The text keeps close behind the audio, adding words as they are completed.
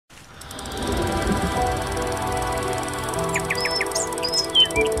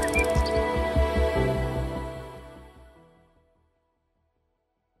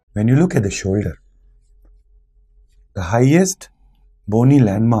when you look at the shoulder, the highest bony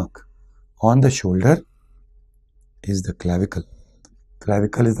landmark on the shoulder is the clavicle.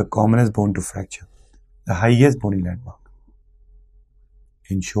 Clavicle is the commonest bone to fracture, the highest bony landmark.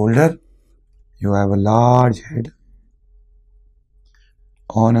 In shoulder, you have a large head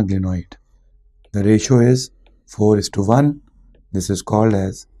on a glenoid. The ratio is 4:1. This is called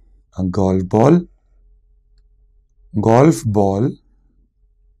as a golf ball. Golf ball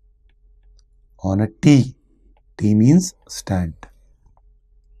on a T. T means stand.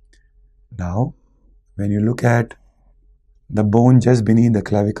 Now, when you look at the bone just beneath the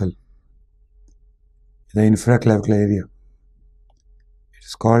clavicle, the infraclavicular area, it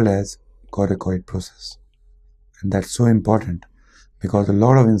is called as coracoid process. And that's so important because a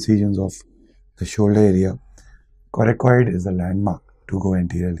lot of incisions of the shoulder area, coracoid is the landmark to go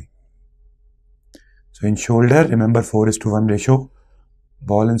anteriorly. So in shoulder, remember 4:1 ratio,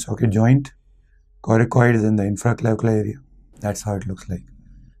 ball and socket joint, coracoid is in the infraclavicular area. That's how it looks like.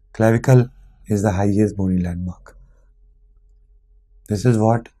 Clavicle is the highest bony landmark. This is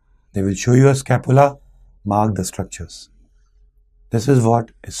what they will show you a scapula, mark the structures. This is what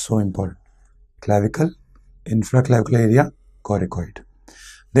is so important. Clavicle, infraclavicular area, coracoid.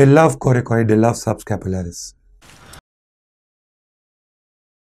 They love coracoid, they love subscapularis.